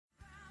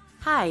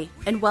Hi,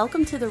 and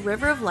welcome to the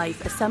River of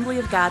Life Assembly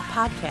of God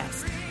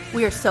podcast.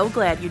 We are so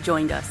glad you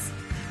joined us.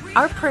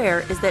 Our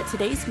prayer is that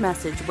today's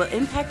message will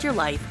impact your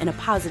life in a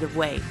positive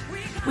way.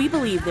 We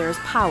believe there is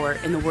power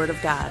in the Word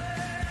of God.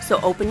 So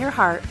open your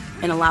heart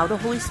and allow the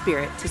Holy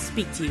Spirit to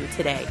speak to you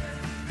today.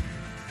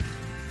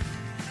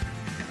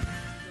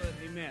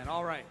 Good. Amen.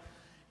 All right.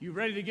 You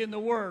ready to get in the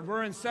Word?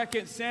 We're in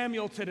 2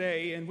 Samuel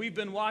today, and we've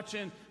been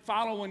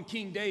following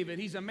King David.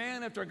 He's a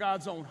man after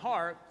God's own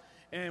heart.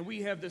 And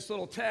we have this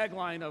little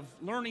tagline of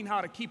learning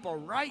how to keep a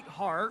right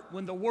heart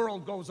when the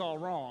world goes all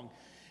wrong.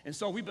 And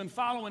so we've been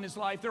following his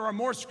life. There are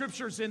more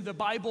scriptures in the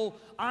Bible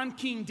on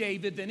King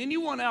David than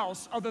anyone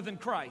else other than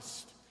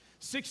Christ.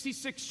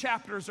 66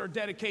 chapters are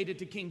dedicated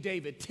to King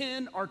David.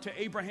 10 are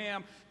to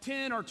Abraham,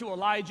 10 are to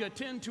Elijah,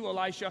 10 to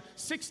Elisha,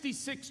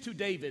 66 to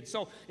David.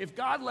 So if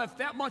God left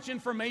that much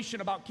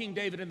information about King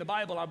David in the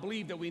Bible, I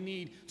believe that we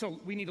need to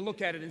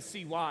look at it and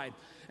see why.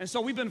 And so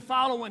we've been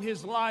following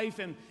his life,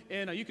 and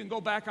you can go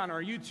back on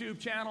our YouTube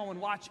channel and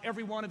watch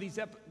every one of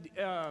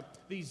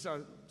these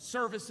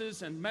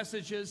services and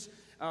messages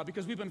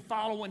because we've been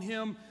following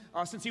him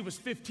since he was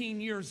 15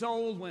 years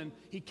old. When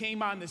he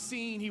came on the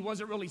scene, he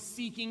wasn't really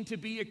seeking to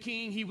be a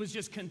king. He was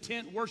just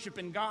content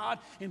worshiping God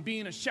and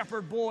being a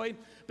shepherd boy.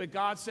 But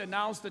God said,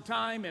 now's the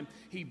time, and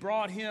he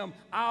brought him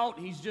out.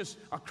 He's just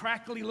a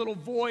crackly little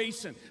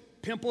voice and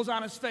pimples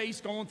on his face,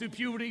 going through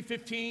puberty,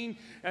 15.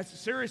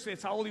 Seriously,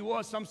 that's how old he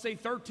was. Some say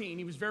 13.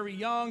 He was very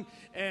young,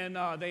 and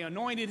they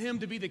anointed him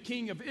to be the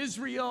king of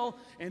Israel.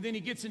 And then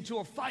he gets into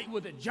a fight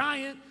with a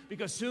giant,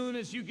 because soon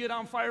as you get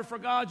on fire for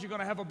God, you're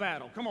going to have a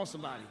battle. Come on,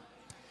 somebody.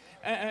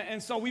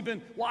 And so we've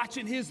been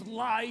watching his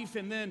life,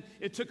 and then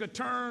it took a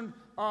turn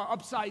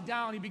upside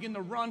down. He began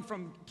to run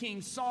from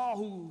King Saul,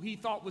 who he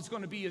thought was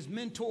going to be his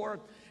mentor,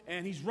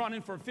 and he's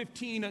running for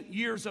 15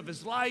 years of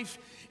his life.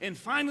 And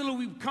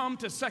finally, we come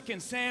to 2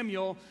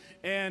 Samuel,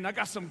 and I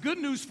got some good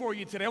news for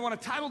you today. I want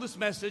to title this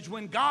message,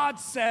 When God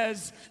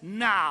Says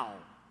Now.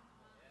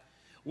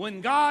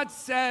 When God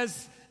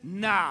says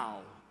now.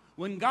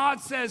 When God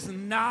says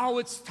now,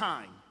 it's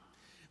time.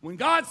 When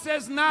God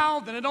says now,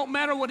 then it don't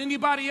matter what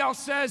anybody else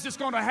says. It's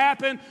going to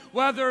happen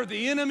whether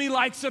the enemy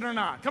likes it or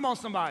not. Come on,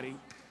 somebody.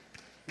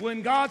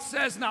 When God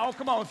says now,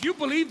 come on. If you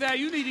believe that,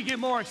 you need to get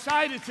more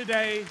excited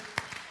today.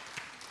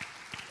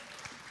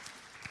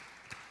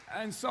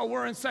 And so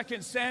we're in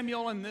 2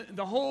 Samuel, and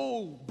the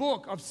whole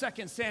book of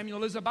 2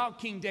 Samuel is about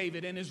King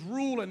David and his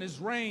rule and his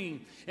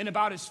reign and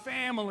about his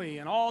family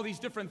and all these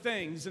different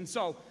things. And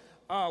so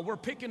we're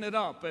picking it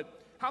up. But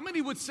how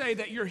many would say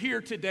that you're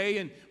here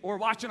today or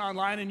watching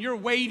online and you're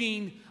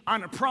waiting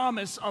on a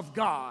promise of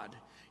God?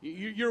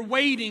 You're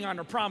waiting on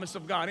a promise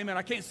of God. Amen.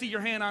 I can't see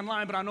your hand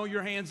online, but I know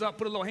your hand's up.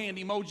 Put a little hand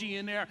emoji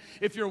in there.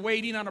 If you're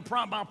waiting on a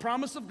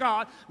promise of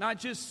God, not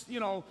just,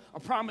 a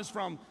promise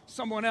from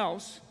someone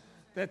else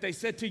that they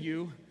said to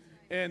you,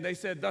 and they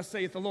said, thus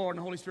saith the Lord, and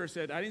the Holy Spirit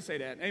said, I didn't say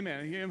that.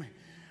 Amen. You hear me?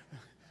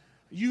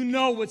 You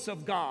know it's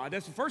of God.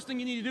 That's the first thing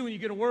you need to do when you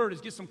get a word is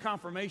get some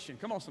confirmation.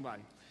 Come on,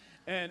 somebody.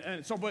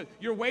 And so, but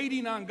you're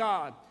waiting on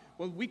God.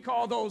 Well, we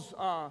call those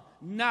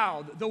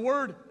now. The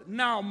word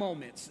now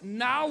moments.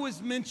 Now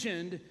is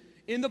mentioned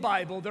in the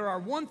Bible. There are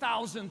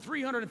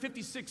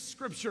 1,356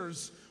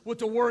 scriptures with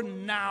the word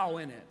now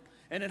in it.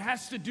 And it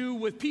has to do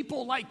with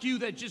people like you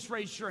that just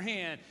raised your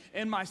hand,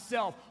 and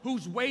myself,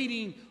 who's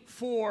waiting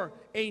for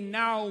a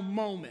now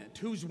moment,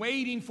 who's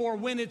waiting for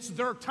when it's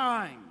their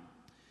time.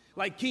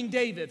 Like King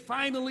David,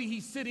 finally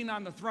he's sitting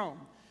on the throne.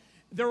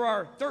 There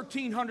are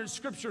 1,300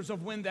 scriptures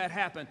of when that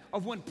happened,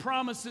 of when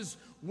promises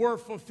were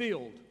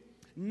fulfilled.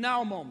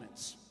 Now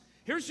moments.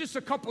 Here's just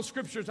a couple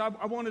scriptures. I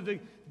wanted to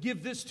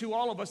give this to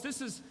all of us.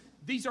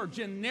 These are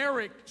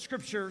generic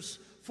scriptures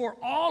for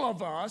all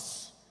of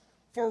us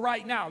for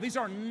right now. These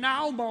are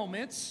now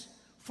moments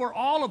for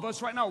all of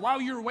us right now.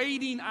 While you're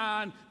waiting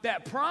on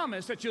that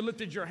promise that you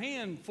lifted your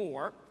hand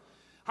for,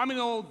 how many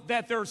know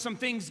that there are some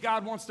things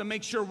God wants to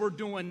make sure we're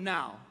doing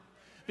now?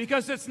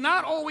 Because it's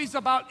not always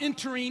about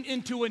entering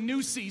into a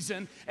new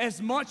season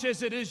as much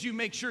as it is you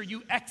make sure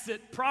you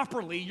exit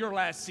properly your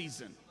last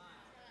season.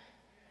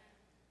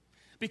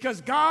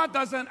 Because God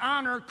doesn't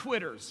honor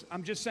quitters.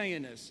 I'm just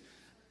saying this.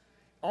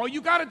 All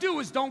you got to do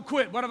is don't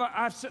quit.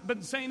 I've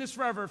been saying this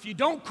forever. If you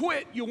don't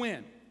quit, you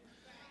win.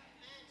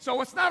 So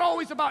it's not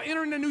always about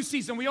entering a new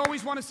season. We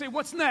always want to say,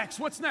 what's next?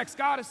 What's next?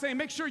 God is saying,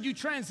 make sure you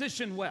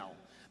transition well.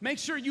 Make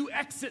sure you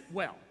exit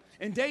well.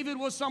 And David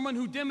was someone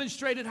who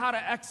demonstrated how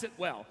to exit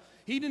well.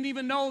 He didn't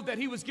even know that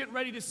he was getting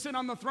ready to sit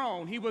on the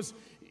throne. He was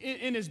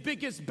in his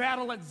biggest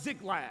battle at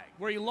Ziklag,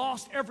 where he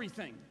lost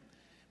everything.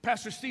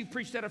 Pastor Steve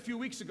preached that a few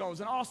weeks ago. It was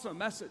an awesome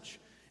message.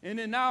 And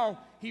then now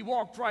he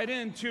walked right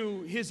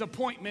into his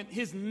appointment,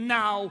 his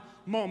now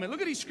moment.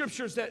 Look at these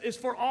scriptures that is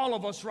for all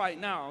of us right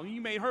now.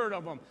 You may have heard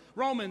of them.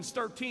 Romans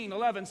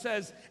 13:11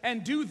 says,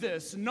 and do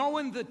this,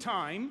 knowing the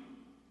time,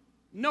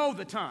 know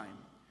the time.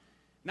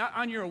 Not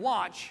on your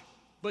watch,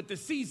 but the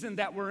season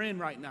that we're in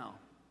right now.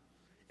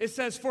 It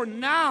says, for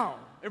now,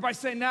 everybody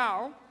say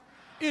now,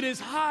 it is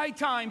high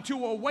time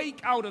to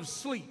awake out of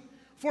sleep.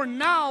 For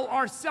now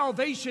our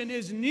salvation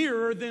is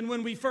nearer than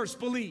when we first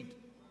believed.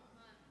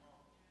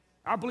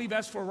 I believe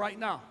that's for right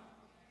now.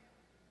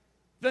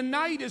 The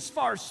night is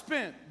far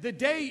spent. The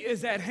day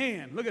is at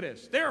hand. Look at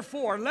this.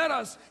 Therefore, let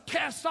us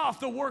cast off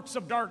the works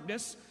of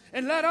darkness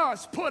and let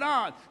us put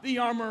on the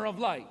armor of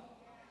light.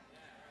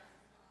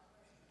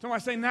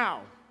 Somebody say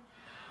now.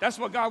 That's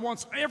what God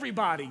wants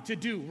everybody to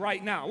do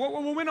right now.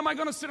 When am I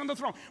going to sit on the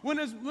throne? When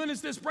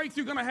is this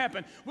breakthrough going to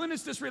happen? When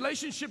is this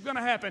relationship going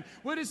to happen?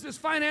 When is this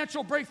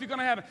financial breakthrough going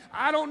to happen?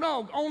 I don't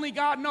know. Only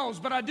God knows.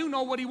 But I do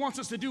know what he wants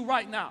us to do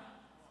right now.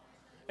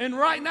 And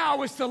right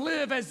now is to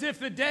live as if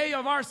the day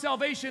of our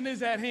salvation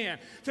is at hand.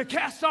 To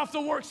cast off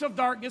the works of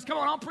darkness. Come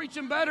on, I'm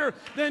preaching better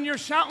than you're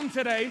shouting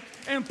today.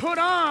 And put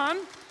on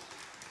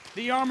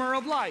the armor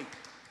of light.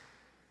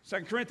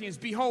 2 Corinthians,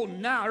 behold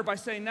now. Everybody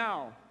say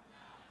now.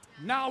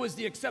 Now is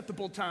the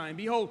acceptable time.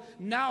 Behold,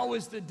 now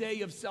is the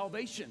day of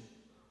salvation.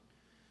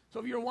 So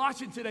if you're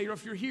watching today, or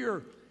if you're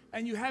here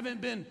and you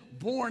haven't been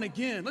born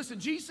again, listen,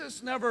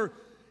 Jesus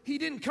he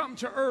didn't come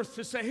to earth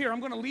to say, here, I'm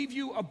going to leave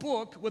you a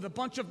book with a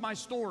bunch of my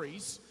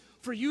stories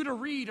for you to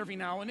read every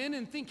now and then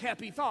and think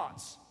happy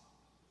thoughts.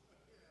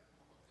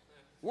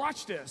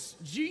 Watch this.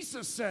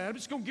 Jesus said, I'm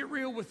just going to get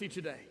real with you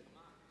today.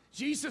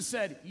 Jesus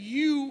said,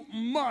 you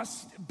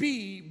must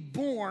be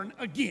born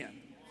again.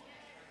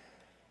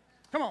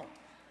 Come on.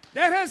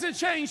 That hasn't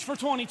changed for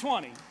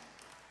 2020.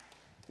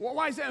 Well,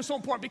 why is that so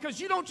important? Because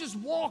you don't just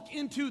walk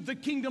into the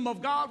kingdom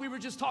of God we were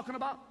just talking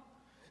about.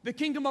 The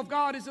kingdom of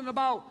God isn't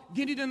about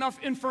getting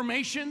enough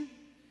information,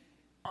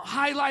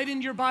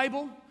 highlighting your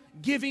Bible,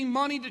 giving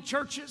money to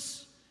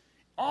churches.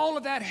 All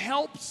of that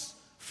helps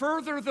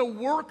further the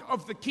work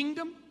of the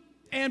kingdom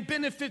and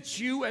benefits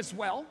you as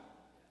well.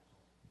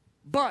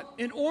 But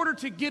in order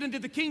to get into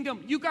the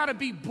kingdom, you got to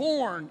be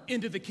born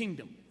into the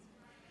kingdom.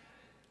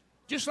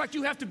 Just like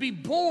you have to be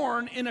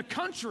born in a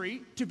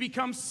country to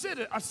become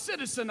a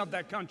citizen of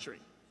that country.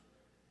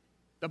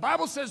 The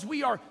Bible says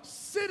we are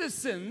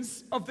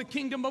citizens of the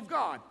kingdom of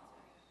God.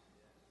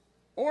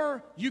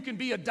 Or you can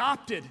be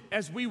adopted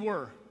as we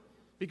were,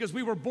 because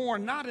we were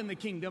born not in the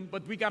kingdom,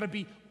 but we got to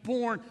be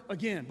born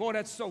again. Boy,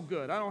 that's so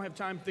good. I don't have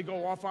time to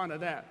go off onto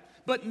that.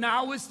 But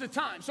now is the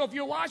time. So if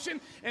you're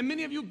watching, and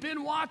many of you have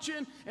been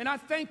watching, and I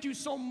thank you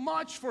so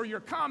much for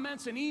your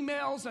comments and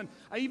emails, and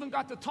I even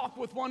got to talk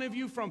with one of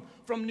you from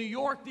New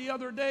York the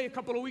other day, a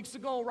couple of weeks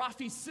ago,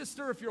 Rafi's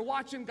sister. If you're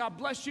watching, God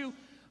bless you,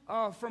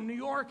 from New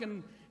York,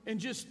 and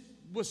just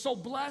was so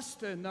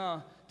blessed and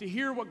to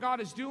hear what God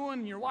is doing.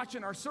 And you're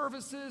watching our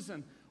services,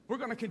 and we're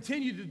going to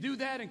continue to do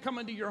that and come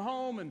into your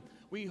home, and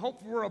we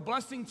hope we're a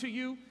blessing to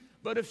you.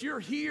 But if you're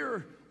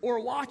here or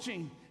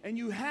watching and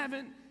you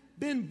haven't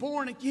been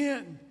born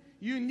again,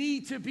 you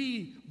need to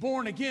be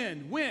born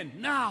again. When?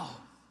 Now.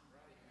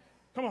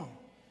 Come on.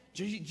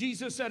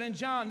 Jesus said in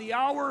John, the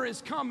hour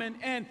is coming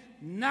and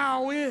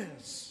now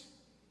is.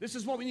 This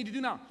is what we need to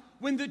do now.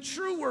 When the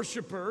true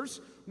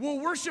worshipers will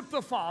worship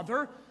the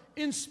Father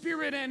in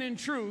spirit and in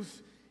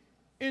truth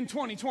in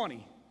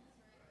 2020.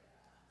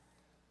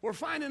 We're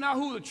finding out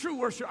who the true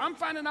worshiper. I'm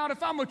finding out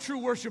if I'm a true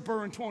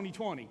worshiper in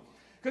 2020.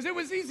 Because it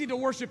was easy to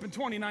worship in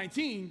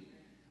 2019.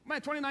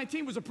 Man,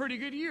 2019 was a pretty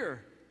good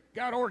year.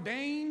 Got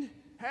ordained,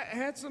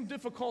 had some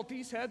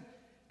difficulties, had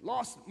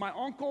lost my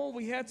uncle.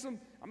 We had some,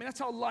 that's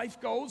how life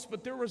goes,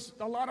 but there was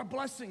a lot of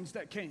blessings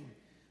that came.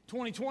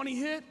 2020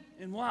 hit,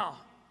 and wow.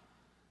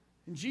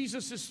 And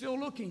Jesus is still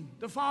looking.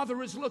 The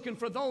Father is looking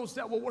for those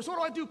that will worship. So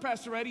what do I do,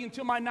 Pastor Eddie,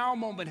 until my now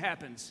moment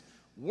happens?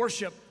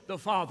 Worship the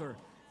Father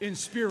in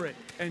spirit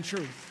and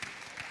truth.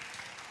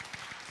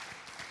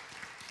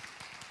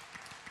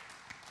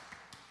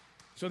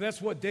 So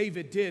that's what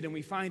David did, and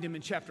we find him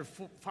in chapter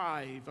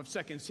 5 of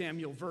 2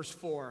 Samuel, verse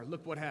 4.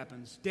 Look what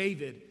happens.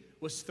 David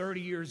was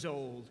 30 years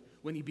old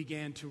when he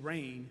began to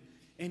reign,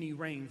 and he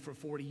reigned for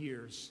 40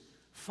 years.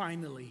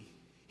 Finally,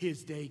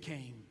 his day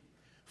came.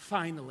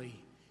 Finally,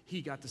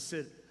 he got to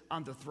sit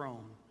on the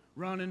throne,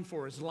 running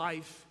for his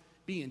life,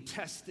 being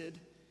tested.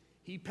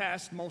 He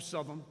passed most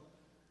of them.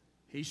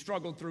 He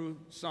struggled through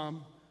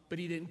some, but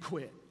he didn't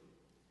quit.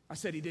 I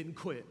said he didn't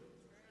quit.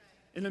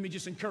 And let me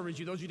just encourage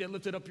you, those of you that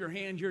lifted up your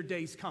hand, your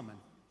day's coming.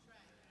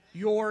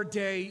 Your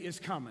day is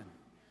coming.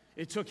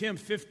 It took him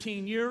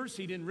 15 years.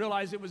 He didn't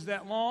realize it was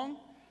that long.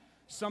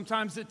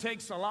 Sometimes it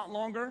takes a lot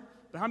longer.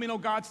 But how many know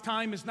God's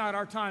time is not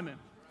our timing?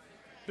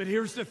 But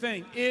here's the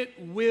thing. It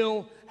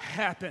will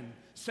happen,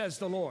 says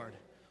the Lord.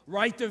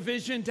 Write the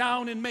vision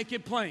down and make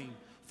it plain.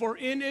 For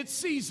in its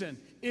season,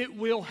 it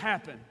will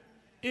happen.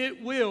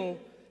 It will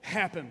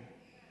happen.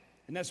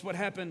 And that's what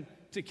happened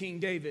to King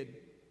David.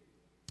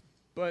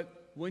 But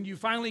when you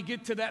finally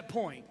get to that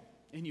point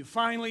and you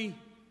finally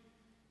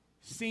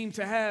seem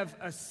to have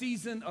a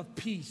season of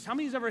peace. How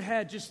many of you ever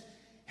had just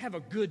have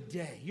a good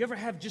day? You ever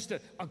have just a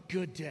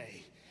good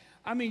day?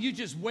 You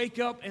just wake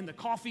up and the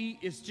coffee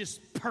is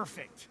just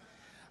perfect.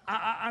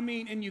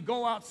 And you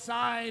go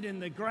outside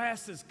and the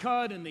grass is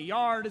cut and the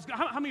yard is.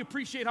 How many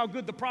appreciate how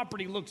good the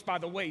property looks, by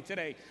the way,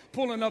 today,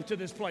 pulling up to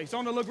this place?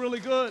 Don't it look really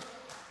good?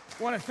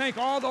 I want to thank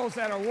all those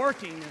that are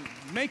working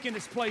and making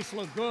this place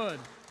look good.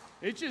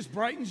 It just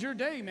brightens your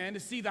day, man, to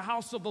see the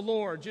house of the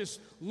Lord just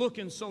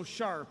looking so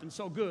sharp and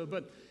so good.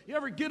 But you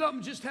ever get up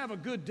and just have a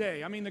good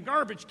day? I mean, the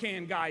garbage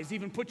can guys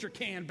even put your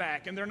can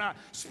back, and they're not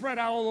spread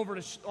out all over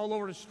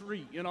the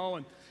street, you know.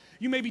 And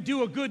you maybe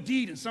do a good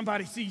deed and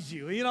somebody sees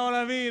you. You know what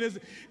I mean?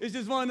 It's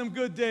just one of them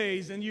good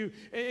days, and you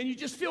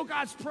just feel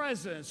God's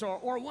presence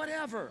or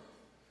whatever.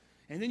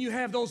 And then you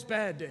have those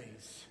bad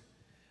days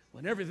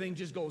when everything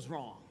just goes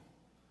wrong.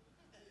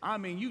 I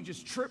mean, you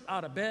just trip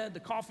out of bed, the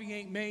coffee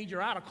ain't made,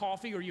 you're out of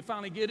coffee, or you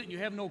finally get it and you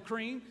have no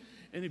cream,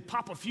 and you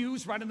pop a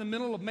fuse right in the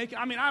middle of making.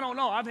 I mean, I don't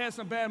know. I've had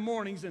some bad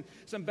mornings and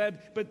some bad,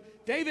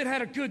 but David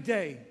had a good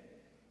day.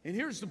 And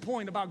here's the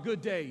point about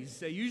good days.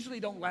 They usually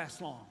don't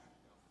last long.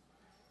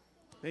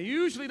 They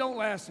usually don't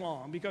last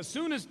long, because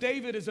soon as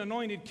David is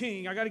anointed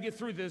king, I got to get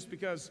through this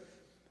because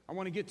I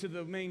want to get to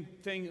the main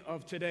thing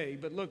of today.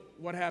 But look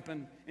what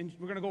happened, and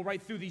we're going to go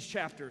right through these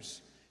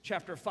chapters,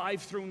 chapter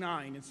 5 through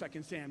 9 in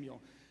 2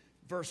 Samuel.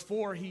 Verse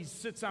 4, he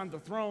sits on the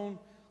throne.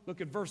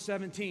 Look at verse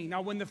 17.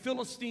 Now, when the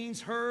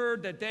Philistines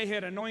heard that they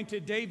had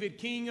anointed David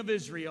king of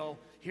Israel,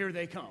 here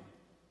they come.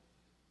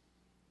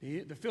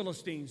 The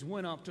Philistines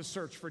went up to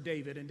search for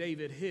David, and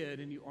David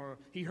hid, or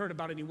he heard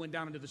about it, and he went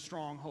down into the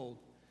stronghold.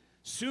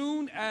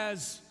 Soon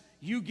as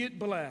you get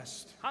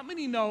blessed, how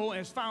many know,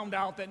 has found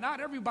out that not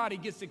everybody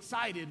gets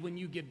excited when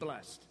you get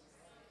blessed?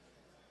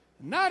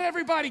 Not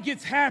everybody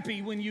gets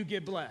happy when you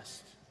get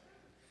blessed.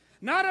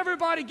 Not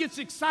everybody gets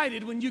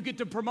excited when you get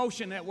the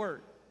promotion at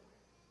work.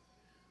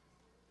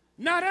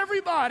 Not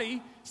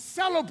everybody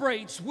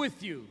celebrates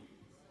with you.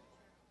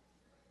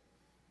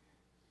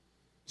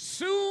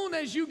 Soon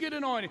as you get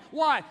anointed.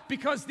 Why?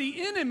 Because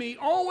the enemy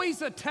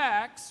always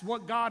attacks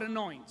what God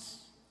anoints.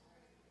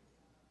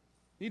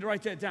 You need to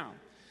write that down.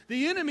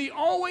 The enemy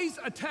always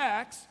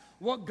attacks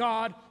what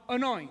God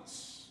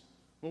anoints.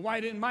 Well,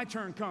 why didn't my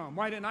turn come?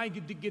 Why didn't I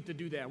get to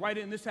do that? Why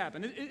didn't this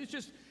happen?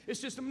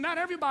 It's just not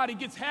everybody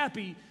gets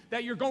happy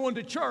that you're going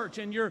to church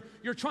and you're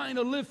trying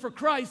to live for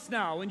Christ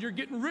now, and you're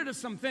getting rid of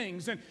some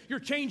things, and you're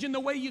changing the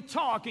way you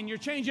talk, and you're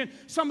changing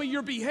some of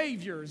your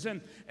behaviors,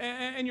 and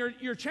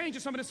you're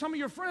changing some of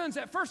your friends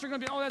at first are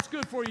going to be, oh, that's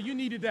good for you, you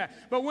needed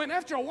that. But when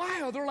after a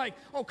while they're like,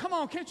 oh, come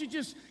on, can't you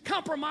just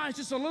compromise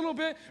just a little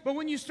bit? But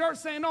when you start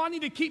saying, no, I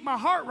need to keep my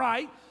heart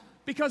right,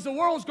 because the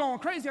world's going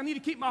crazy, I need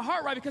to keep my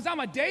heart right because I'm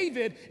a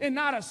David and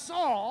not a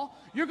Saul,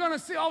 you're going to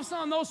see all of a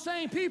sudden those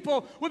same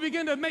people will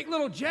begin to make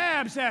little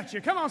jabs at you.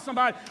 Come on,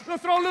 somebody. They'll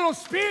throw little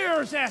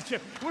spears at you.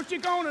 Weren't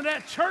you going to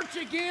that church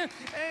again?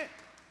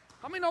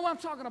 How many know what I'm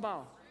talking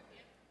about?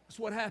 That's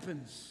what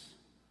happens.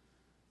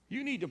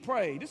 You need to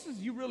pray.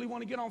 You really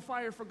want to get on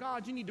fire for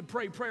God, you need to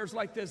pray prayers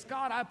like this.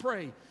 God, I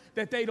pray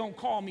that they don't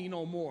call me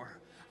no more.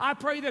 I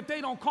pray that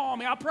they don't call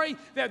me. I pray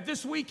that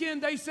this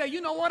weekend they say,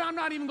 you know what, I'm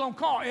not even going to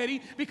call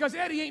Eddie because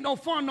Eddie ain't no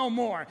fun no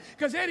more.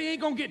 Because Eddie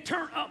ain't going to get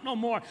turned up no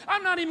more.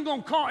 I'm not even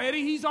going to call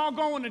Eddie. He's all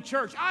going to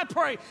church. I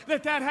pray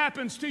that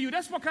happens to you.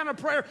 That's what kind of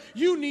prayer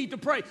you need to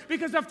pray.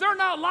 Because if they're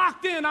not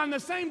locked in on the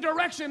same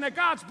direction that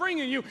God's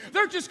bringing you,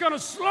 they're just going to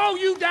slow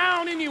you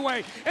down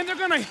anyway. And they're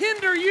going to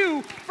hinder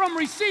you from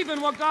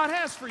receiving what God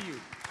has for you.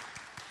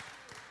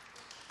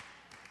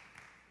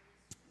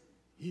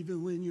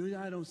 Even when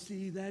I don't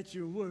see that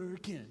you're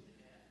working.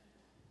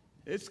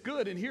 It's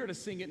good in here to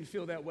sing it and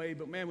feel that way,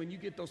 but man, when you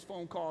get those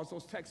phone calls,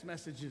 those text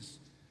messages,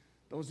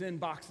 those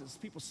inboxes,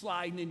 people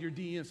sliding in your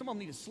DMs, some of them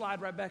need to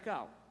slide right back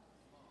out.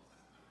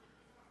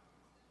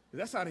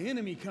 That's how the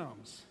enemy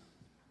comes.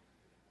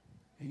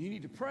 And you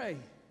need to pray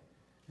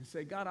and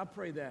say, God, I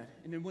pray that.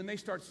 And then when they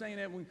start saying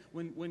that,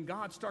 when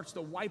God starts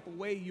to wipe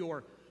away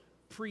your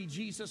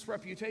pre-Jesus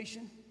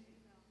reputation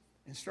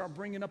and start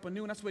bringing up a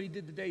new one, that's what he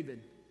did to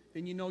David.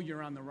 Then you know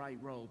you're on the right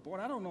road. Boy,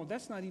 I don't know.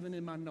 That's not even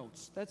in my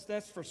notes.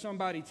 That's for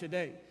somebody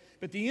today.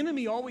 But the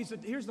enemy always,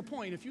 here's the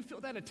point. If you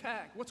feel that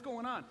attack, what's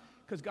going on?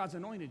 Because God's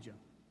anointed you.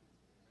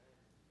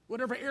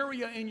 Whatever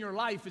area in your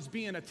life is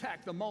being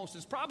attacked the most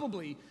is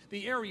probably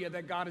the area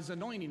that God is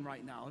anointing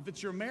right now. If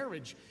it's your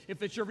marriage,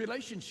 if it's your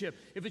relationship,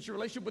 if it's your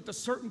relationship with a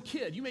certain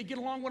kid, you may get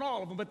along with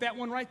all of them, but that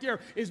one right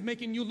there is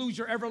making you lose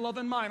your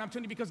ever-loving mind. I'm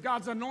telling you, because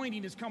God's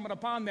anointing is coming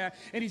upon that,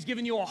 and he's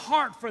giving you a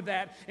heart for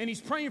that, and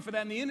he's praying for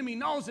that, and the enemy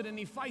knows it, and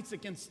he fights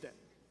against it.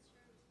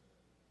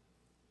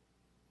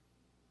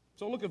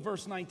 So look at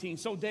verse 19.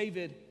 So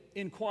David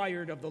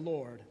inquired of the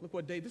Lord.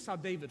 This is how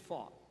David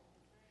fought.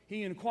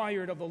 He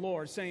inquired of the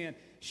Lord, saying,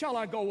 shall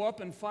I go up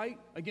and fight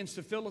against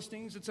the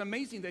Philistines? It's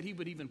amazing that he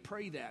would even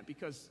pray that,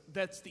 because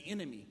that's the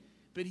enemy.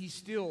 But he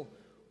still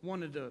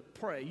wanted to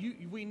pray.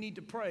 We need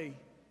to pray.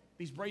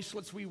 These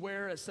bracelets we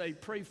wear that say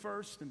pray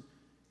first, and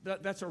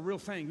that's a real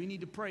thing. We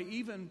need to pray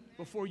even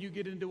before you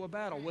get into a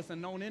battle with a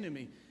known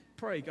enemy.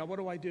 Pray, God, what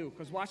do I do?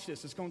 Because watch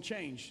this, it's going to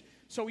change.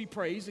 So he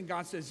prays, and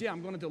God says, yeah,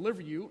 I'm going to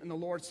deliver you. And the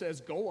Lord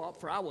says, go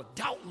up, for I will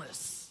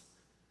doubtless.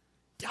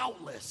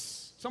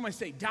 Somebody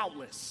say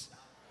doubtless.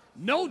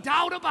 No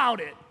doubt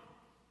about it.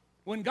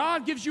 When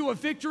God gives you a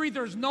victory,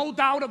 there's no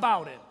doubt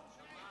about it.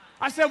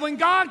 I said, when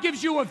God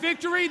gives you a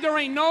victory, there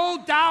ain't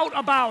no doubt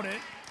about it.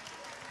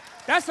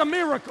 That's a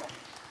miracle.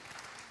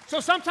 So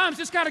sometimes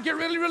it's got to get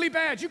really, really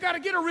bad. You got to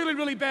get a really,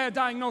 really bad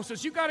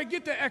diagnosis. You got to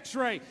get the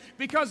x-ray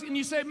because, and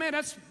you say, man,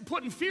 that's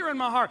putting fear in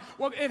my heart.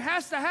 Well, it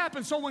has to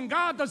happen. So when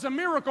God does a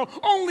miracle,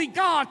 only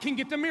God can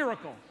get the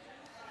miracle.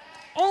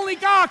 Only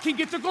God can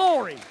get the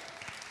glory.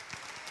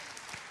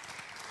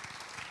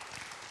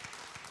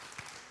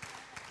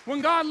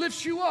 When God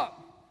lifts you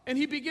up and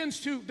he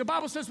begins to, the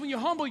Bible says when you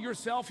humble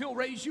yourself, he'll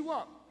raise you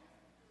up.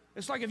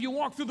 It's like if you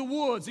walk through the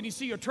woods and you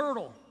see a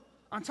turtle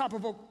on top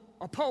of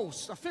a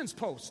post, a fence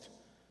post.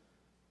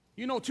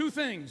 You know two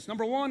things.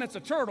 Number one, it's a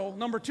turtle.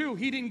 Number two,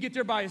 he didn't get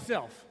there by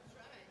himself.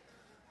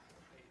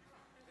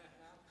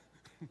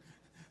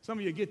 Some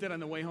of you get that on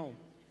the way home.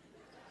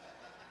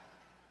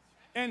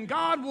 And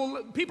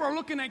people are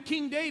looking at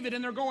King David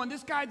and they're going,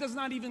 this guy does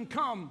not even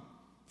come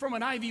from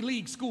an Ivy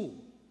League school.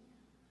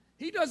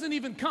 He doesn't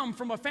even come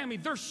from a family.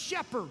 They're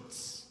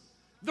shepherds.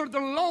 They're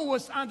the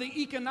lowest on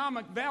the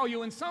economic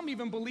value. And some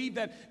even believe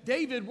that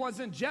David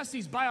wasn't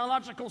Jesse's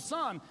biological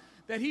son.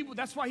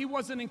 That's why he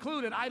wasn't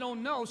included. I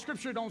don't know.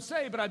 Scripture don't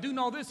say, but I do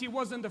know this. He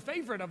wasn't the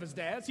favorite of his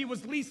dad's. He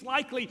was least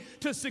likely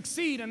to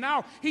succeed, and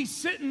now he's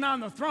sitting on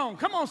the throne.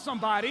 Come on,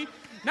 somebody.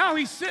 Now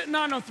he's sitting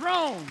on the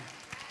throne.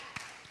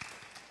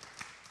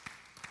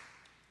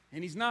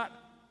 And he's not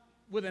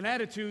with an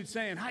attitude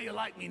saying, how you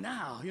like me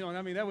now? You know,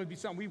 I mean, that would be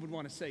something we would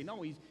want to say.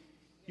 No,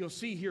 you'll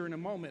see here in a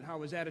moment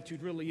how his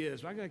attitude really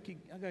is. I gotta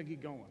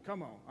keep going.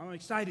 Come on. I'm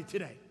excited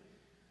today.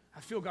 I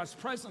feel God's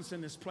presence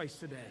in this place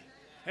today.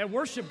 And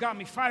worship got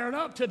me fired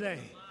up today.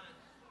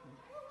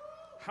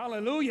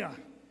 Hallelujah.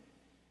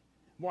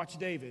 Watch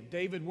David.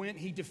 David went,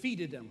 he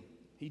defeated them.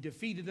 He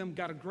defeated them,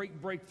 got a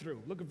great breakthrough.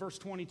 Look at verse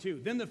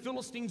 22. Then the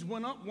Philistines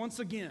went up once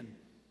again,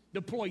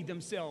 deployed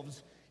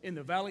themselves in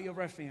the valley of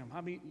Rephaim.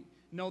 How many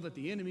know that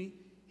the enemy,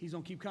 he's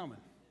going to keep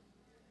coming?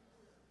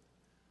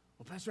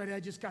 Well, Pastor Eddie, I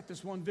just got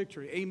this one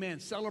victory.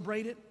 Amen.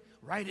 Celebrate it.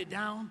 Write it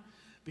down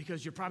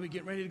because you're probably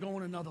getting ready to go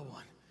on another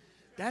one.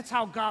 That's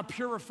how God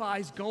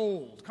purifies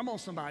gold. Come on,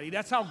 somebody.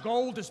 That's how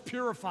gold is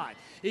purified.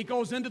 It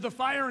goes into the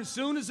fire, and as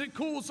soon as it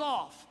cools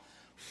off,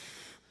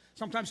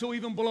 sometimes he'll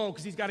even blow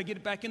because he's got to get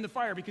it back in the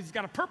fire because he's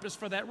got a purpose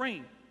for that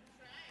rain.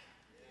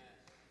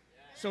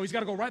 So he's got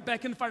to go right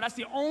back in the fire. That's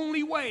the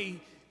only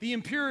way the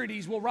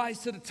impurities will rise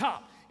to the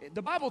top.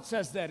 The Bible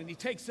says that, and he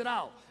takes it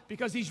out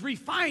because he's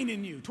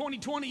refining you.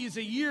 2020 is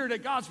a year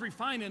that God's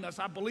refining us,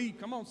 I believe.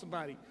 Come on,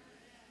 somebody.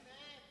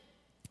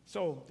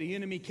 So the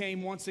enemy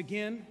came once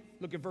again.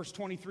 Look at verse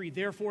 23.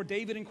 Therefore,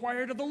 David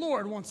inquired of the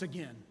Lord once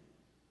again.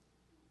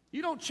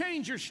 You don't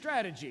change your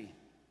strategy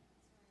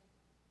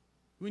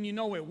when you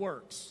know it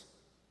works.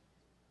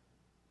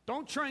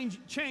 Don't change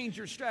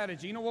your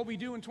strategy. You know what we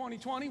do in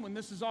 2020 when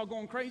this is all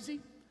going crazy?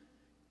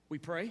 We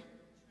pray,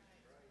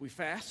 we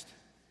fast,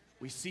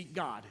 we seek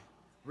God.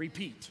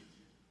 Repeat.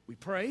 We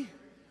pray,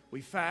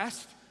 we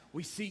fast,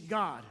 we seek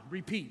God.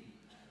 Repeat.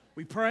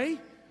 We pray,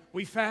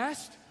 we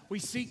fast, we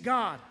seek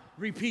God.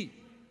 Repeat.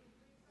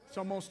 It's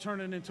almost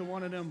turning into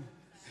one of them,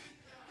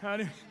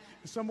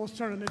 it's almost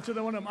turning into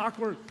one of them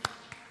awkward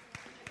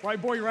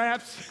white boy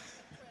raps.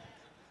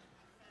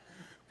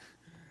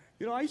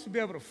 You know, I used to be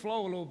able to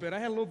flow a little bit. I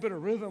had a little bit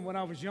of rhythm when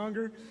I was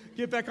younger.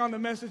 Get back on the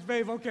message,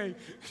 babe, okay.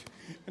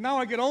 And now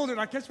I get older and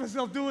I catch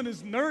myself doing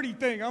this nerdy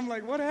thing. I'm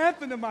like, what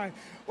happened to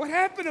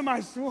my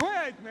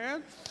swag,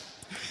 man?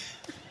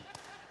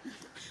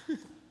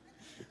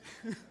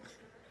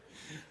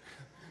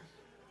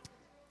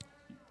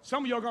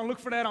 Some of y'all are going to look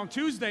for that on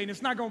Tuesday, and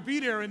it's not going to be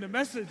there in the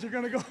message. You're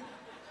going to go.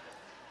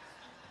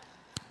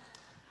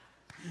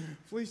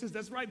 Felicia says,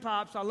 that's right,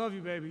 Pops. I love you,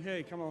 baby.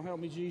 Hey, come on,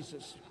 help me,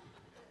 Jesus.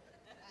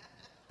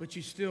 But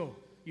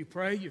you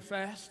pray, you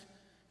fast,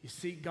 you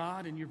seek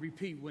God, and you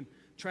repeat. When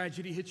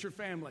tragedy hits your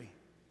family,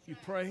 you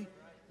pray,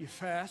 you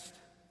fast,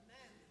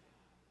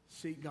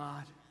 seek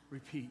God,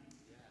 repeat.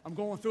 I'm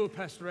going through it,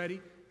 Pastor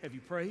Eddie. Have you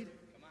prayed?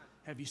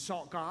 Have you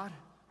sought God?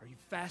 Are you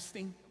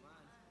fasting?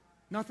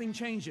 Nothing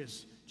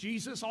changes.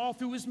 Jesus, all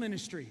through his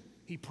ministry,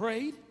 he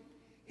prayed,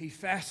 he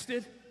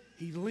fasted,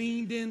 he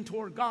leaned in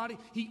toward God.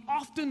 He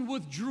often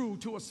withdrew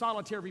to a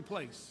solitary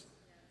place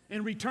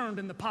and returned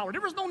in the power.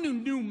 There was no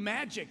new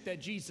magic that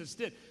Jesus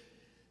did.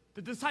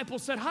 The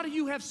disciples said, how do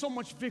you have so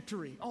much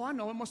victory? Oh, I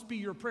know, it must be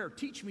your prayer.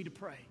 Teach me to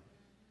pray.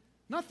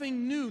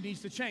 Nothing new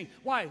needs to change.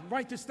 Why?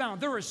 Write this down.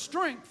 There is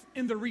strength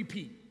in the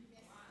repeat.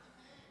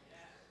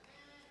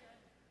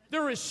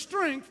 There is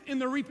strength in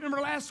the repeat.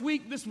 Remember last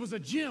week, this was a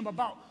gym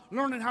about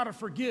learning how to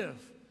forgive.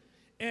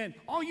 And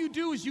all you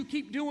do is you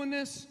keep doing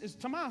this. Is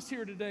Tomas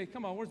here today?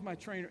 Come on, where's my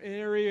trainer?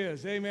 There he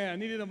is. Amen. I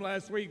needed him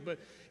last week, but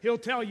he'll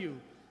tell you,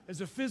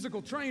 as a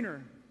physical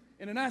trainer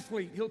and an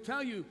athlete, he'll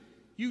tell you,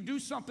 you do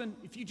something,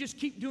 if you just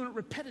keep doing it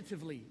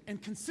repetitively and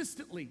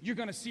consistently, you're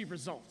going to see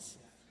results.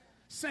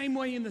 Same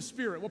way in the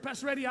spirit. Well,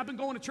 Pastor Eddie, I've been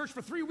going to church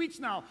for 3 weeks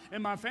now,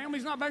 and my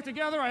family's not back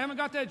together. I haven't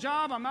got that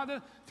job. I'm not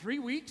there. 3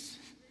 weeks?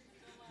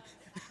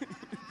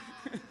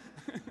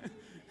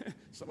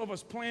 Some of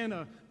us plan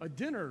a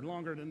dinner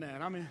longer than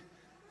that. I mean,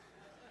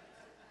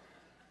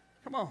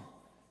 come on.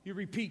 You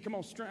repeat. Come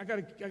on, strength. I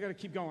gotta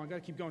keep going. I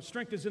gotta keep going.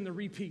 Strength is in the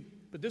repeat.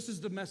 But this is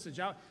the message.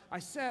 I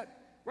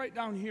sat right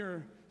down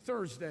here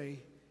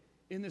Thursday,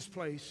 in this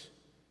place,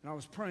 and I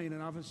was praying,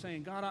 and I was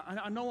saying, God,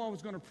 I know I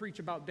was going to preach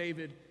about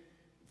David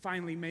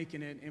finally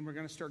making it, and we're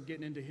going to start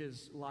getting into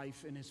his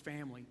life and his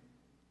family.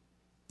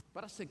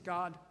 But I said,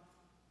 God,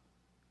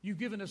 you've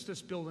given us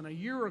this building. A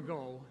year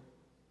ago,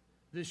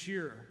 this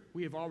year,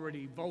 we have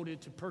already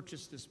voted to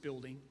purchase this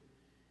building.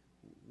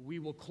 We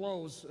will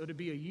close, it'll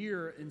be a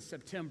year in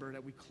September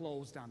that we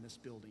closed on this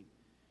building.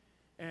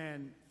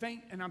 And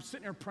I'm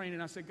sitting there praying,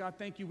 and I said, God,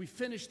 thank you. We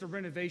finished the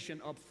renovation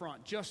up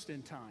front just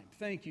in time.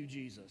 Thank you,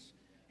 Jesus.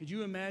 Could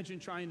you imagine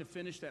trying to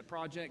finish that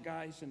project,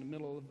 guys, in the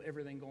middle of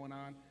everything going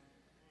on?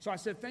 So I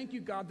said, thank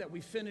you, God, that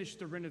we finished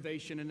the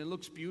renovation, and it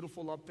looks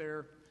beautiful up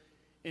there.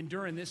 And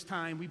during this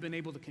time, we've been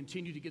able to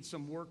continue to get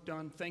some work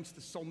done, thanks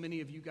to so many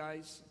of you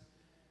guys.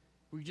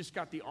 We just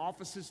got the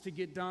offices to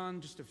get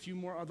done, just a few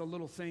more other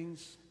little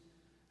things.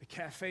 The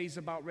cafe's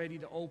about ready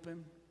to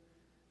open.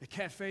 The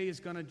cafe is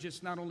going to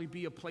just not only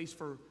be a place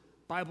for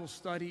Bible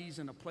studies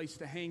and a place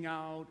to hang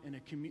out and a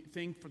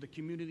thing for the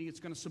community, it's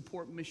going to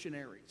support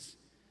missionaries.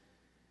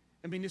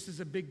 I mean, this is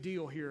a big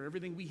deal here.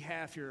 Everything we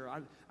have here,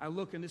 I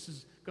look, and this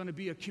is going to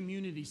be a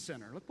community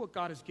center. Look what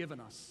God has given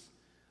us.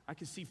 I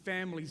can see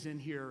families in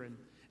here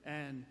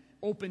and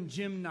open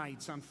gym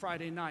nights on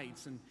Friday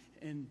nights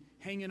and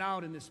hanging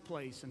out in this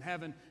place and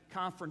having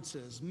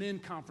conferences, men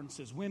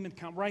conferences, women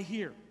right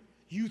here,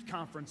 youth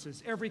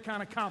conferences, every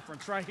kind of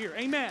conference right here.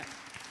 Amen.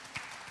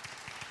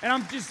 And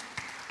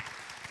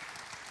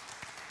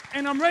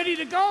I'm ready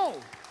to go.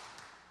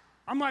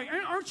 I'm like,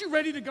 aren't you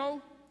ready to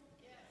go?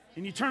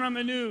 And you turn on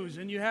the news,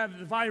 and you have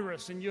the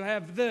virus, and you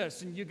have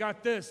this, and you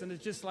got this, and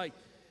it's just like,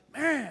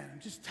 man, I'm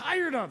just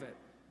tired of it.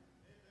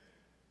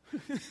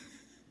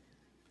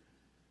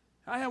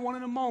 I had one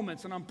of the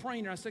moments, and I'm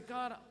praying, and I said,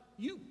 God,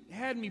 you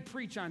had me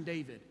preach on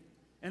David.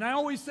 And I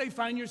always say,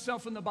 find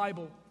yourself in the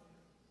Bible.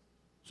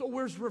 So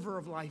where's River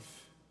of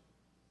Life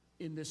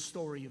in this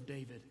story of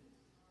David?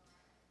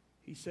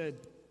 He said,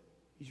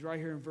 he's right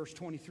here in verse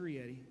 23,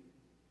 Eddie.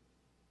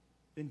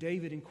 Then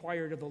David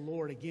inquired of the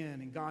Lord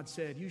again, and God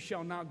said, you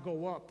shall not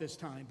go up this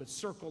time, but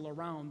circle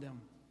around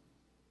them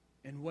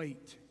and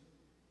wait.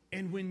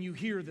 And when you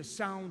hear the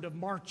sound of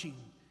marching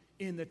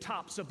in the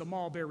tops of the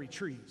mulberry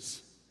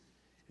trees,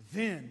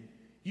 then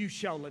you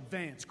shall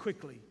advance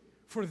quickly.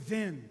 For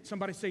then,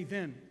 somebody say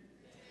then.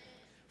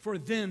 For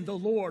then the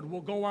Lord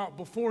will go out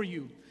before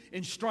you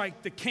and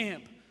strike the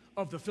camp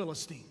of the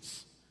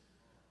Philistines.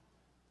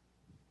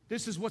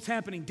 This is what's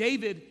happening.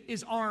 David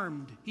is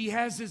armed. He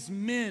has his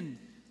men.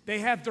 They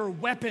have their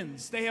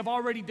weapons. They have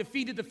already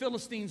defeated the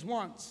Philistines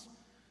once.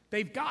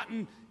 They've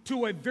gotten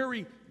to a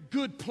very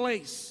good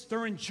place.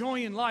 They're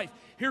enjoying life.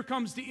 Here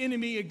comes the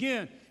enemy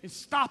again. It's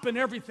stopping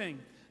everything.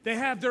 They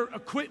have their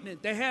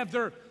equipment. They have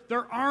their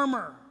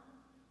armor.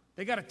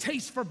 They got a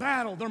taste for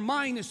battle. Their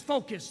mind is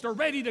focused. They're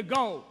ready to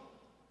go.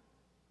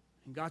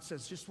 And God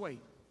says, just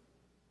wait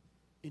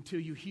until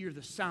you hear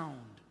the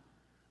sound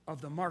of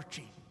the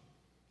marching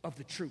of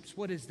the troops.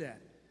 What is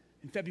that?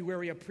 In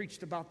February, I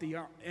preached about the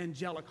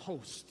angelic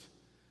host.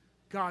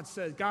 God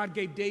says, God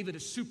gave David a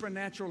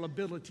supernatural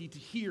ability to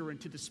hear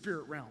into the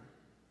spirit realm.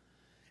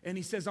 And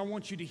he says, I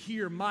want you to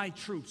hear my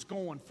troops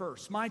going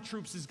first. My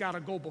troops has got to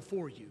go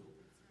before you.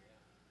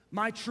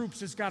 My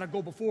troops has got to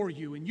go before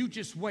you, and you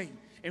just wait.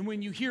 And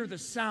when you hear the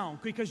sound,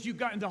 because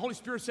and the Holy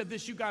Spirit said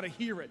this, you got to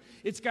hear it.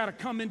 It's got to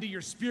come into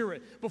your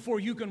spirit before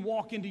you can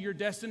walk into your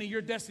destiny. Your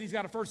destiny's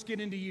got to first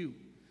get into you.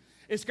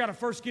 It's got to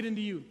first get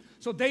into you.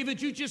 So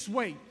David, you just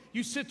wait.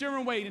 You sit there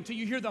and wait until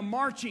you hear the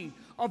marching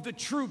of the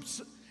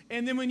troops.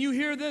 And then when you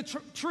hear the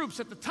troops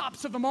at the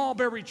tops of the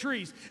mulberry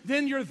trees,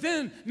 then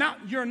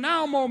your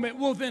now moment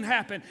will then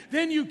happen.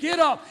 Then you get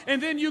up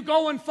and then you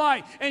go and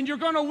fight, and you're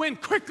going to win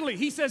quickly.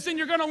 He says, then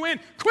you're going to win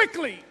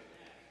quickly.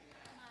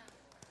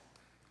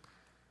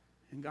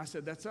 And God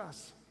said, that's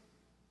us.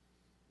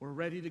 We're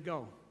ready to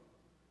go.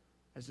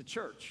 As a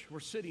church, we're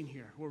sitting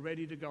here. We're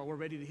ready to go. We're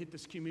ready to hit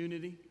this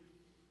community.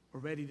 We're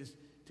ready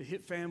to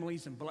hit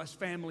families and bless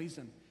families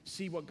and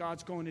see what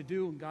God's going to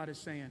do. And God is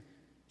saying,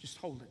 just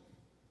hold it.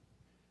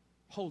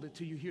 Hold it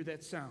till you hear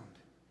that sound.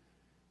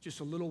 Just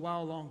a little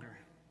while longer.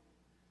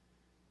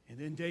 And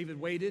then David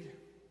waited.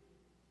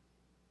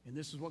 And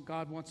this is what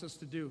God wants us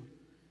to do.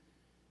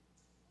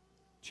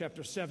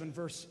 Chapter 7,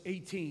 verse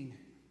 18.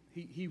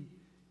 He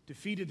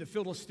defeated the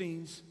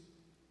Philistines.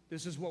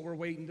 This is what we're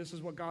waiting. This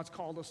is what God's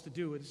called us to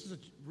do. This is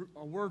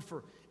a word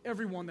for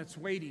everyone that's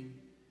waiting,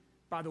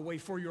 by the way,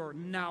 for your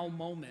now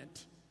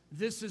moment.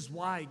 This is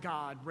why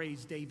God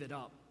raised David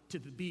up to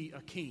be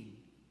a king.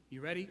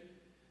 You ready?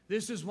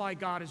 This is why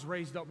God has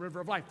raised up River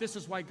of Life. This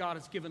is why God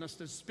has given us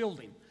this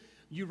building.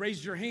 You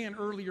raised your hand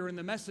earlier in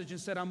the message and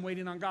said, I'm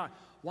waiting on God.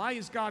 Why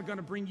is God going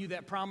to bring you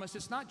that promise?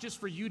 It's not just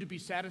for you to be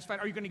satisfied.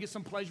 Are you going to get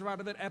some pleasure out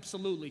of it?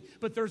 Absolutely.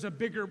 But there's a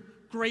bigger,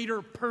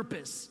 greater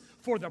purpose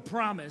for the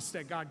promise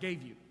that God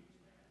gave you.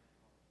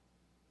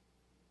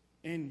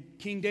 And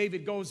King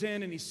David goes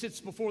in and he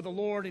sits before the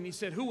Lord and he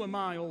said, who am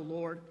I, O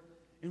Lord?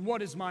 And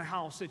what is my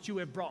house that you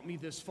have brought me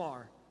this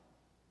far?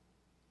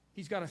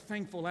 He's got a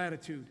thankful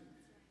attitude.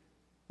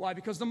 Why?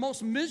 Because the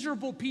most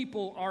miserable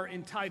people are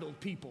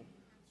entitled people.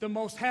 The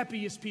most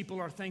happiest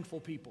people are thankful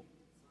people.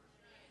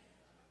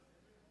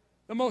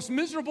 The most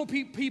miserable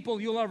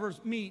people you'll ever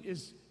meet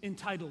is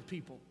entitled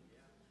people.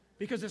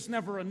 Because it's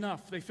never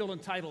enough. They feel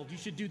entitled. You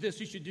should do this,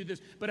 you should do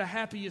this. But a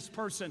happiest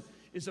person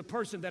is a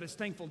person that is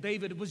thankful.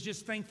 David was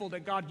just thankful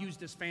that God used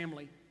his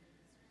family.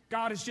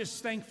 God is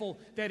just thankful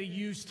that he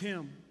used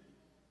him.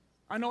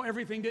 I know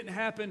everything didn't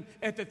happen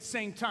at the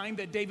same time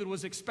that David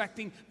was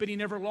expecting, but he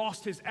never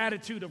lost his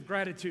attitude of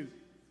gratitude.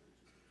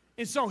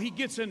 And so he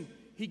gets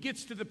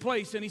to the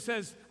place and he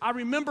says, I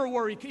remember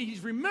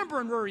he's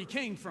remembering where he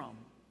came from.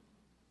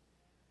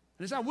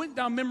 And as I went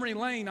down memory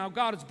lane, how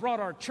God has brought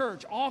our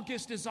church,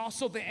 August is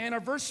also the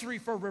anniversary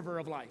for River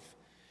of Life.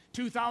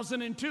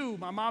 2002,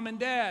 my mom and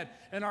dad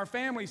and our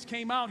families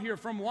came out here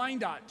from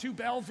Wyandotte to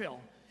Belleville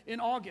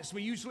in August.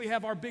 We usually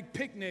have our big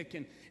picnic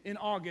in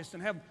August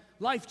and have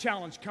Life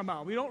Challenge come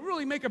out. We don't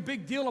really make a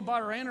big deal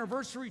about our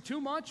anniversary too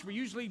much. We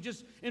usually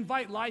just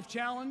invite Life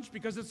Challenge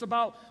because it's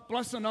about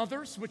blessing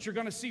others, which you're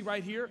going to see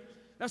right here.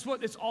 That's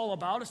what it's all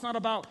about. It's not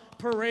about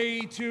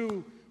parade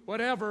to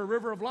whatever,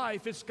 River of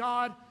Life. It's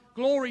God,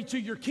 glory to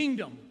your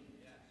kingdom.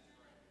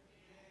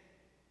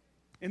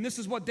 And this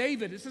is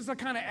the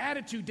kind of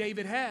attitude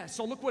David has.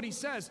 So look what he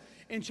says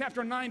in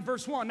chapter 9,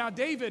 verse 1. Now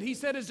David, he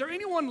said, is there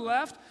anyone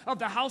left of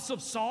the house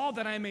of Saul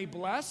that I may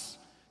bless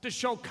to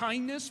show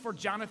kindness for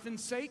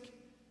Jonathan's sake?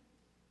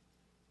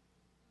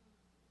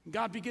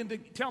 God began to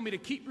tell me to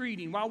keep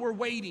reading while we're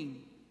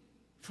waiting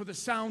for the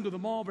sound of the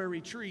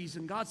mulberry trees.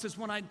 And God says,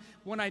 when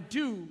I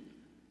do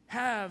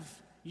have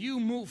you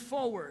move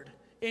forward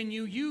and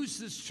you use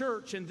this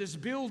church and this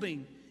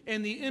building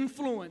and the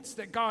influence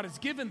that God has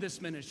given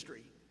this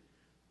ministry,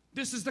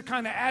 this is the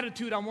kind of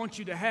attitude I want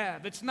you to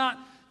have. It's not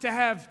to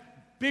have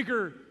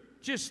bigger,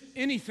 just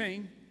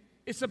anything.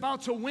 It's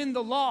about to win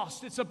the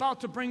lost. It's about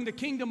to bring the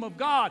kingdom of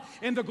God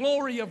and the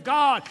glory of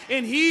God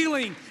and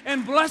healing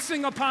and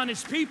blessing upon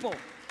his people.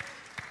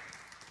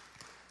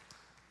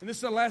 And this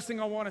is the last thing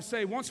I want to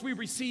say. Once we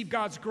receive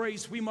God's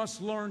grace, we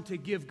must learn to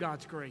give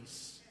God's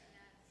grace.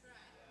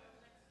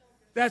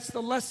 That's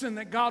the lesson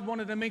that God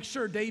wanted to make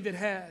sure David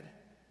had.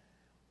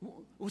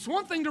 It's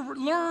one thing to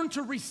learn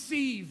to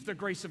receive the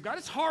grace of God.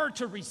 It's hard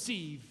to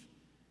receive.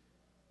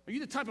 Are you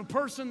the type of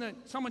person that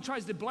someone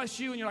tries to bless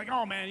you and you're like,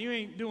 oh man, you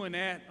ain't doing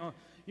that.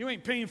 You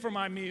ain't paying for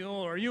my meal,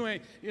 or you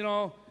ain't,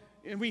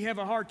 and we have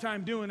a hard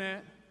time doing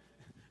that.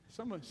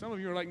 Some of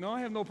you are like, no,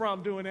 I have no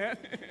problem doing that.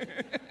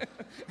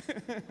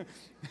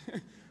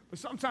 But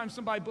sometimes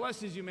somebody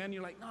blesses you, man,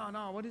 you're like,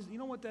 no, you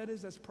know what that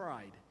is? That's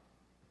pride.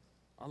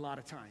 A lot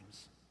of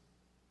times.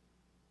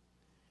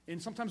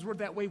 And sometimes we're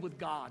that way with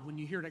God when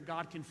you hear that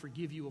God can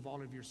forgive you of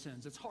all of your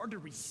sins. It's hard to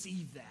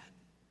receive that.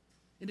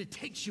 And it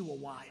takes you a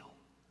while.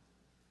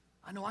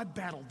 I know I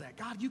battled that.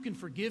 God, you can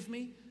forgive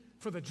me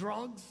for the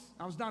drugs.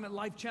 I was down at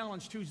Life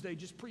Challenge Tuesday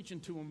just preaching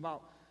to them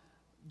about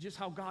just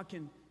how God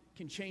can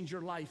change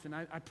your life. And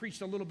I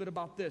preached a little bit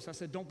about this. I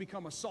said, don't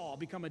become a Saul,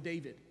 become a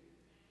David.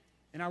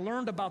 And I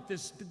learned about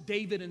this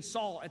David and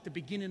Saul at the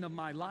beginning of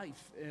my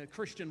life,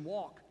 Christian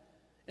walk.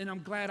 And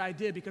I'm glad I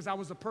did, because I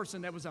was a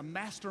person that was a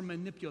master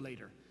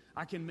manipulator.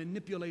 I can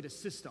manipulate a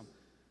system.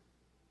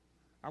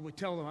 I would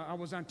tell them I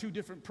was on 2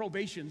 different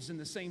probations in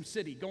the same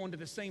city, going to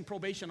the same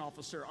probation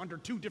officer under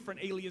 2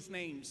 different alias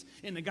names,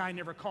 and the guy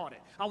never caught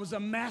it. I was a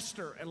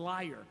master, a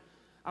liar.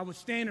 I would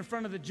stand in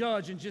front of the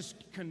judge and just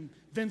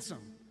convince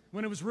him.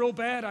 When it was real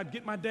bad, I'd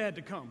get my dad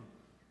to come.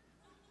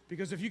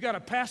 Because if you got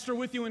a pastor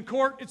with you in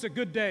court, it's a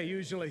good day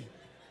usually.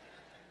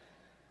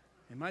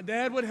 And my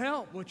dad would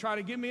help, would try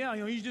to get me out.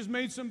 He's just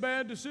made some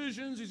bad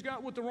decisions. He's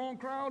got with the wrong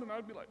crowd. And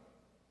I'd be like,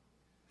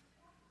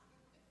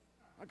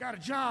 I got a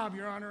job,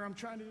 Your Honor. I'm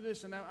trying to do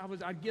this. And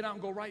I'd get out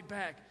and go right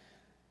back.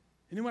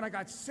 And then when I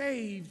got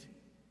saved,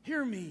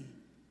 hear me.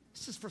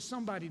 This is for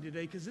somebody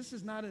today, because this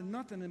is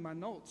nothing in my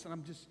notes.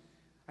 And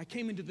I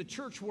came into the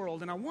church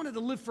world, and I wanted to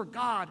live for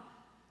God.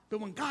 But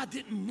when God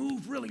didn't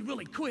move really,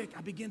 really quick,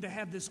 I began to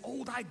have this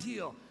old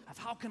idea of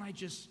how can I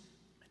just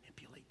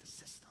manipulate the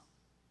system.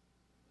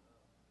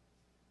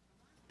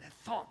 That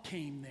thought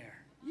came there.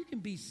 You can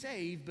be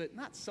saved, but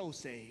not so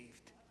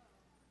saved.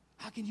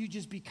 How can you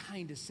just be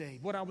kind of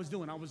saved? What I was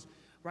doing, I was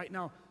right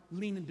now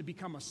leaning to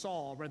become a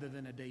Saul rather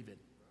than a David.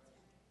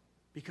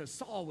 Because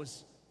Saul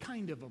was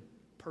kind of a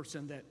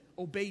person that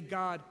obeyed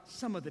God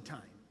some of the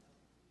time.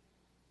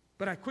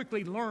 But I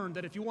quickly learned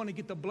that if you want to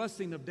get the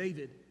blessing of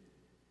David,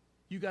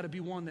 you got to be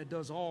one that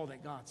does all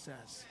that God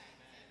says.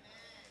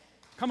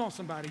 Come on,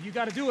 somebody. You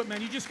got to do it,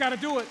 man. You just got to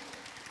do it.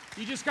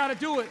 You just got to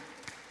do it.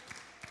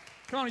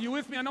 Come on, are you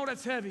with me? I know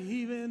that's heavy.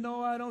 Even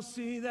though I don't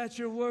see that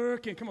you're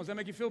working. Come on, does that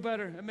make you feel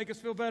better? That make us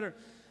feel better?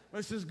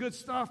 This is good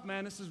stuff,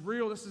 man. This is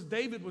real.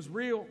 David was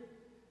real.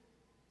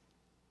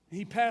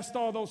 He passed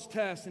all those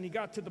tests, and he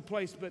got to the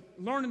place, but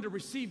learning to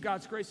receive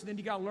God's grace, and then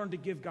you got to learn to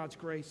give God's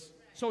grace.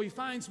 So he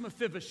finds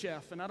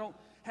Mephibosheth, and I don't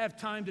have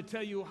time to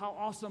tell you how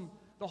awesome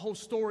the whole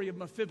story of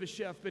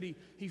Mephibosheth, but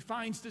he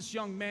finds this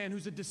young man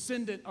who's a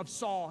descendant of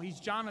Saul. He's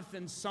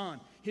Jonathan's son,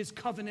 his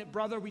covenant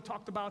brother. We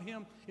talked about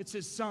him. It's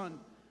his son.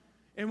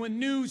 And when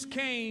news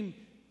came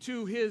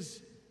to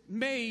his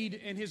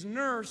maid and his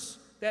nurse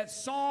that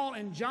Saul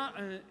and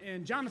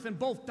Jonathan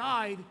both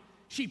died,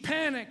 she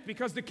panicked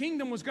because the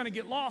kingdom was going to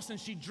get lost, and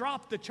she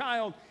dropped the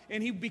child,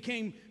 and he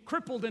became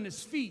crippled in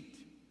his feet.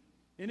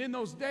 And in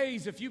those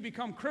days, if you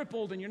become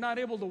crippled and you're not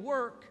able to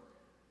work,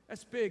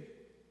 that's big.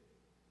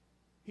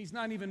 He's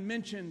not even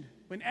mentioned.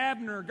 When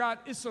Abner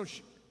got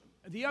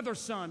the other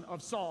son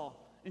of Saul,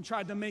 and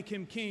tried to make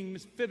him king,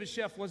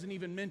 Mephibosheth wasn't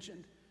even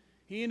mentioned.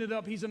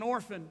 He's an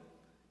orphan.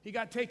 He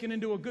got taken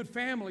into a good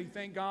family,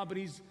 thank God, but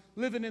he's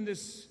living in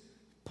this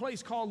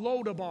place called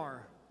Lodabar.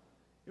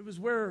 It was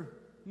where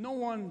no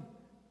one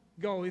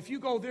go. If you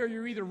go there,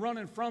 you're either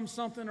running from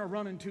something or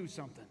running to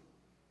something.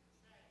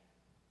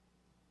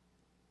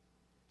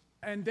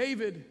 And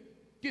David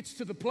gets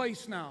to the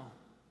place now,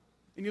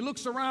 and he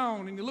looks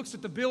around, and he looks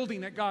at the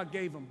building that God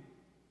gave him.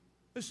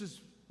 This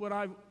is what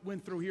I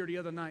went through here the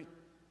other night.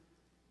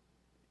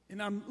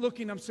 And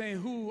I'm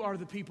saying, who are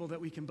the people that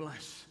we can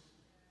bless?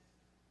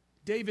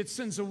 David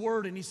sends a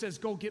word, and he says,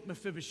 go get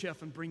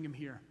Mephibosheth and bring him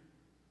here.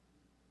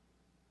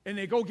 And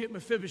they go get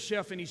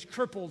Mephibosheth, and he's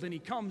crippled, and he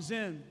comes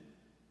in.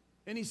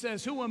 And he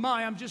says, who am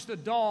I? I'm just a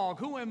dog.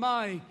 Who am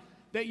I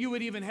that you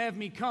would even have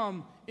me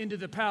come into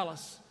the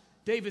palace?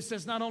 David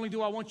says, not only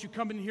do I want you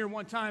coming in here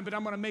one time, but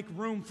I'm going to make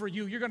room for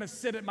you. You're going to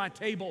sit at my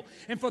table,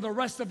 and for the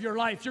rest of your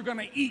life, you're going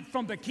to eat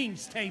from the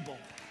king's table.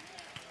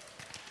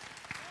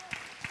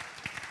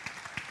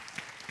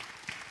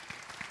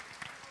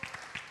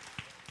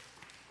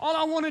 All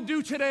I want to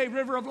do today,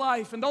 River of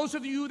Life, and those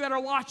of you that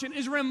are watching,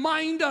 is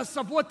remind us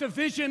of what the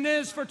vision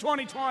is for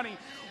 2020.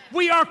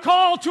 We are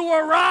called to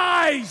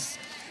arise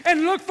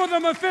and look for the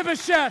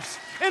Mephibosheths,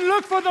 and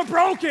look for the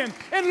broken,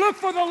 and look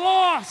for the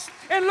lost,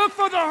 and look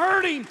for the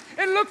hurting,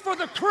 and look for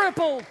the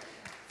crippled,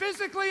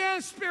 physically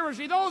and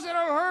spiritually, those that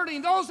are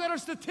hurting, those that are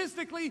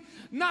statistically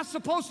not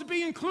supposed to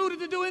be included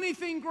to do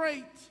anything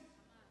great.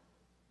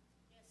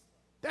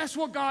 That's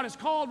what God has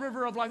called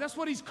River of Life. That's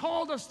what He's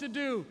called us to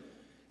do.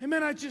 And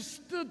man, I just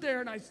stood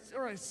there, and I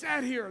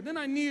sat here, then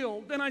I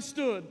kneeled, then I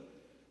stood,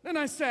 then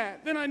I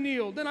sat, then I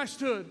kneeled, then I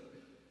stood.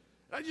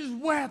 I just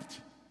wept.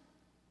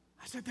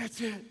 I said, that's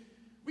it.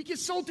 We get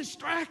so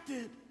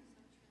distracted,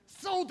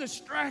 so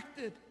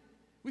distracted.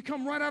 We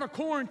come right out of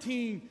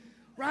quarantine,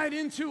 right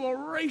into a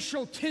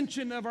racial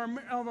tension of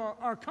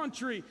our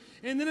country.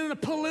 And then in a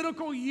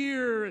political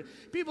year,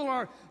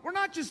 we're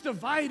not just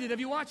divided. Have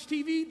you watched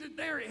TV?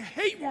 They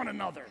hate one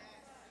another.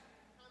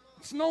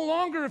 It's no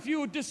longer if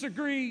you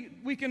disagree,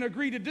 we can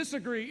agree to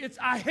disagree. It's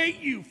I hate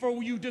you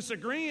for you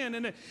disagreeing.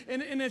 And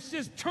it's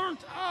just turned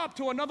up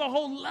to another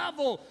whole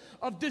level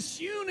of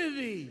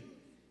disunity.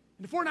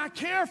 And if we're not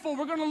careful,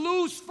 we're going to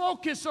lose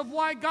focus of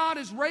why God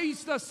has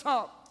raised us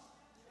up.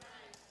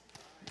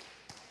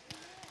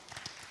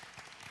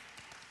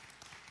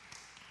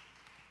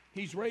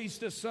 He's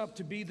raised us up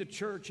to be the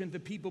church and the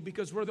people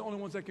because we're the only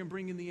ones that can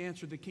bring in the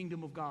answer, the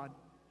kingdom of God.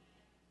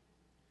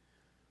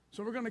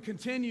 So we're going to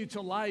continue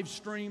to live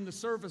stream the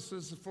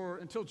services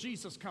until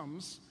Jesus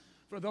comes.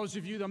 For those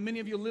of you, many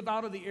of you live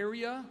out of the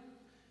area,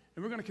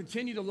 and we're going to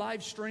continue to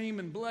live stream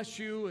and bless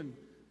you, and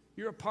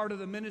you're a part of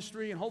the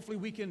ministry, and hopefully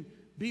we can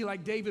be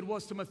like David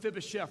was to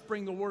Mephibosheth,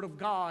 bring the word of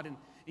God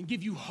and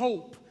give you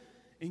hope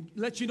and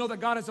let you know that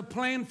God has a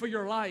plan for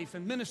your life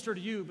and minister to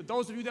you. But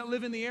those of you that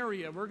live in the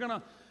area, we're going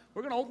to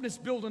open this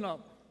building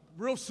up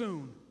real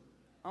soon.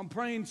 I'm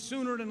praying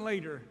sooner than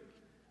later.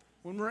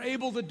 When we're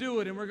able to do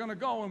it, and we're going to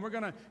go and we're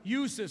going to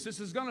use this. This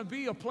is going to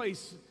be a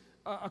place,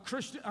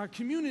 a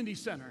community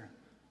center.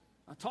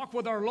 I talked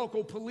with our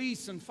local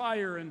police and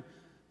fire, and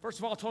first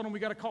of all, I told them we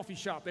got a coffee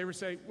shop. They were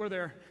saying, we're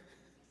there.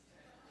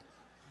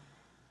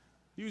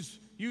 Use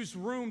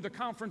the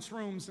conference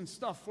rooms and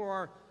stuff for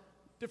our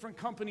different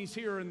companies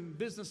here and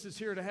businesses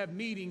here to have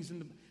meetings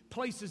and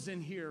places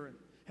in here, and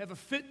have a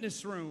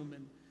fitness room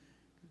and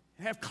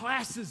have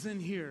classes in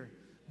here,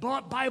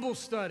 Bible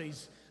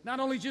studies. Not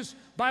only just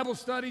Bible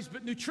studies,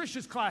 but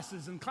nutritious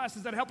classes and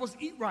classes that help us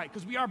eat right,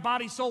 because we are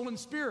body, soul, and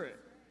spirit.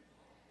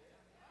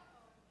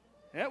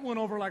 That went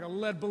over like a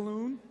lead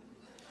balloon.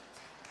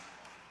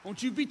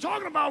 Won't you be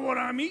talking about what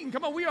I'm eating?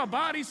 Come on, we are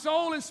body,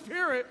 soul, and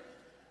spirit.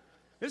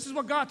 This is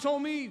what God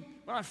told me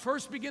when I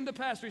first began to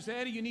pastor. He said,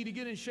 Eddie, you need to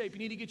get in shape. You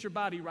need to get your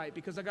body right,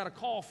 because I got a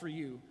call for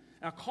you,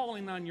 a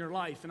calling on your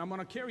life, and I'm going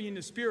to carry you in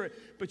the spirit.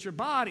 But your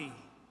body,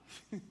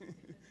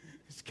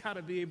 it's got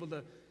to be able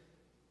to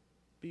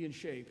be in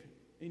shape.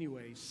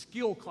 Anyway,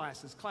 skill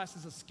classes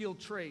of skilled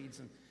trades.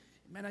 And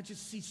man, I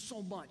just see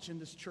so much in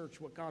this church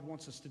what God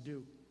wants us to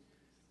do.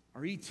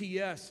 Our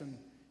ETS and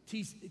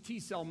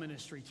T-cell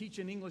ministry,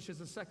 teaching English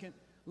as a second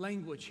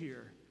language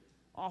here,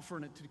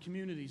 offering it to the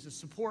communities, to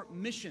support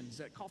missions.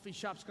 That coffee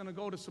shop's going to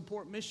go to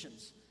support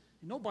missions.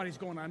 Nobody's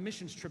going on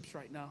missions trips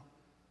right now.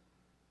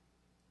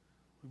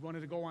 We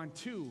wanted to go on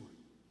 2.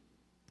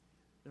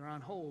 They're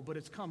on hold, but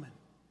it's coming.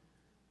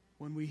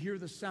 When we hear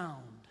the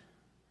sound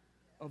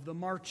of the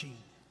marching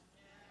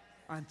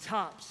on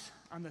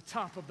the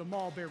top of the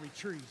mulberry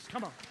trees.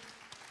 Come on,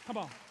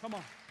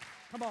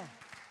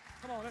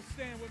 let's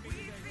stand with me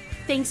today.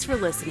 Thanks for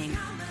listening.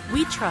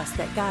 We trust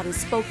that God has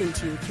spoken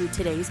to you through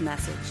today's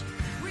message.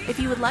 If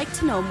you would like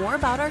to know more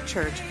about our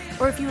church,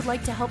 or if you would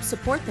like to help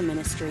support the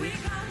ministry,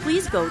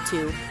 please go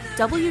to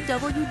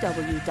www.rol-ag.org.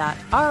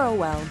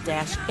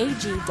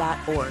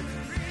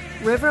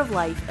 River of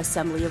Life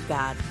Assembly of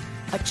God,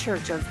 a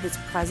church of His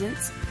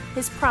presence,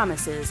 His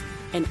promises,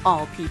 and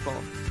all people.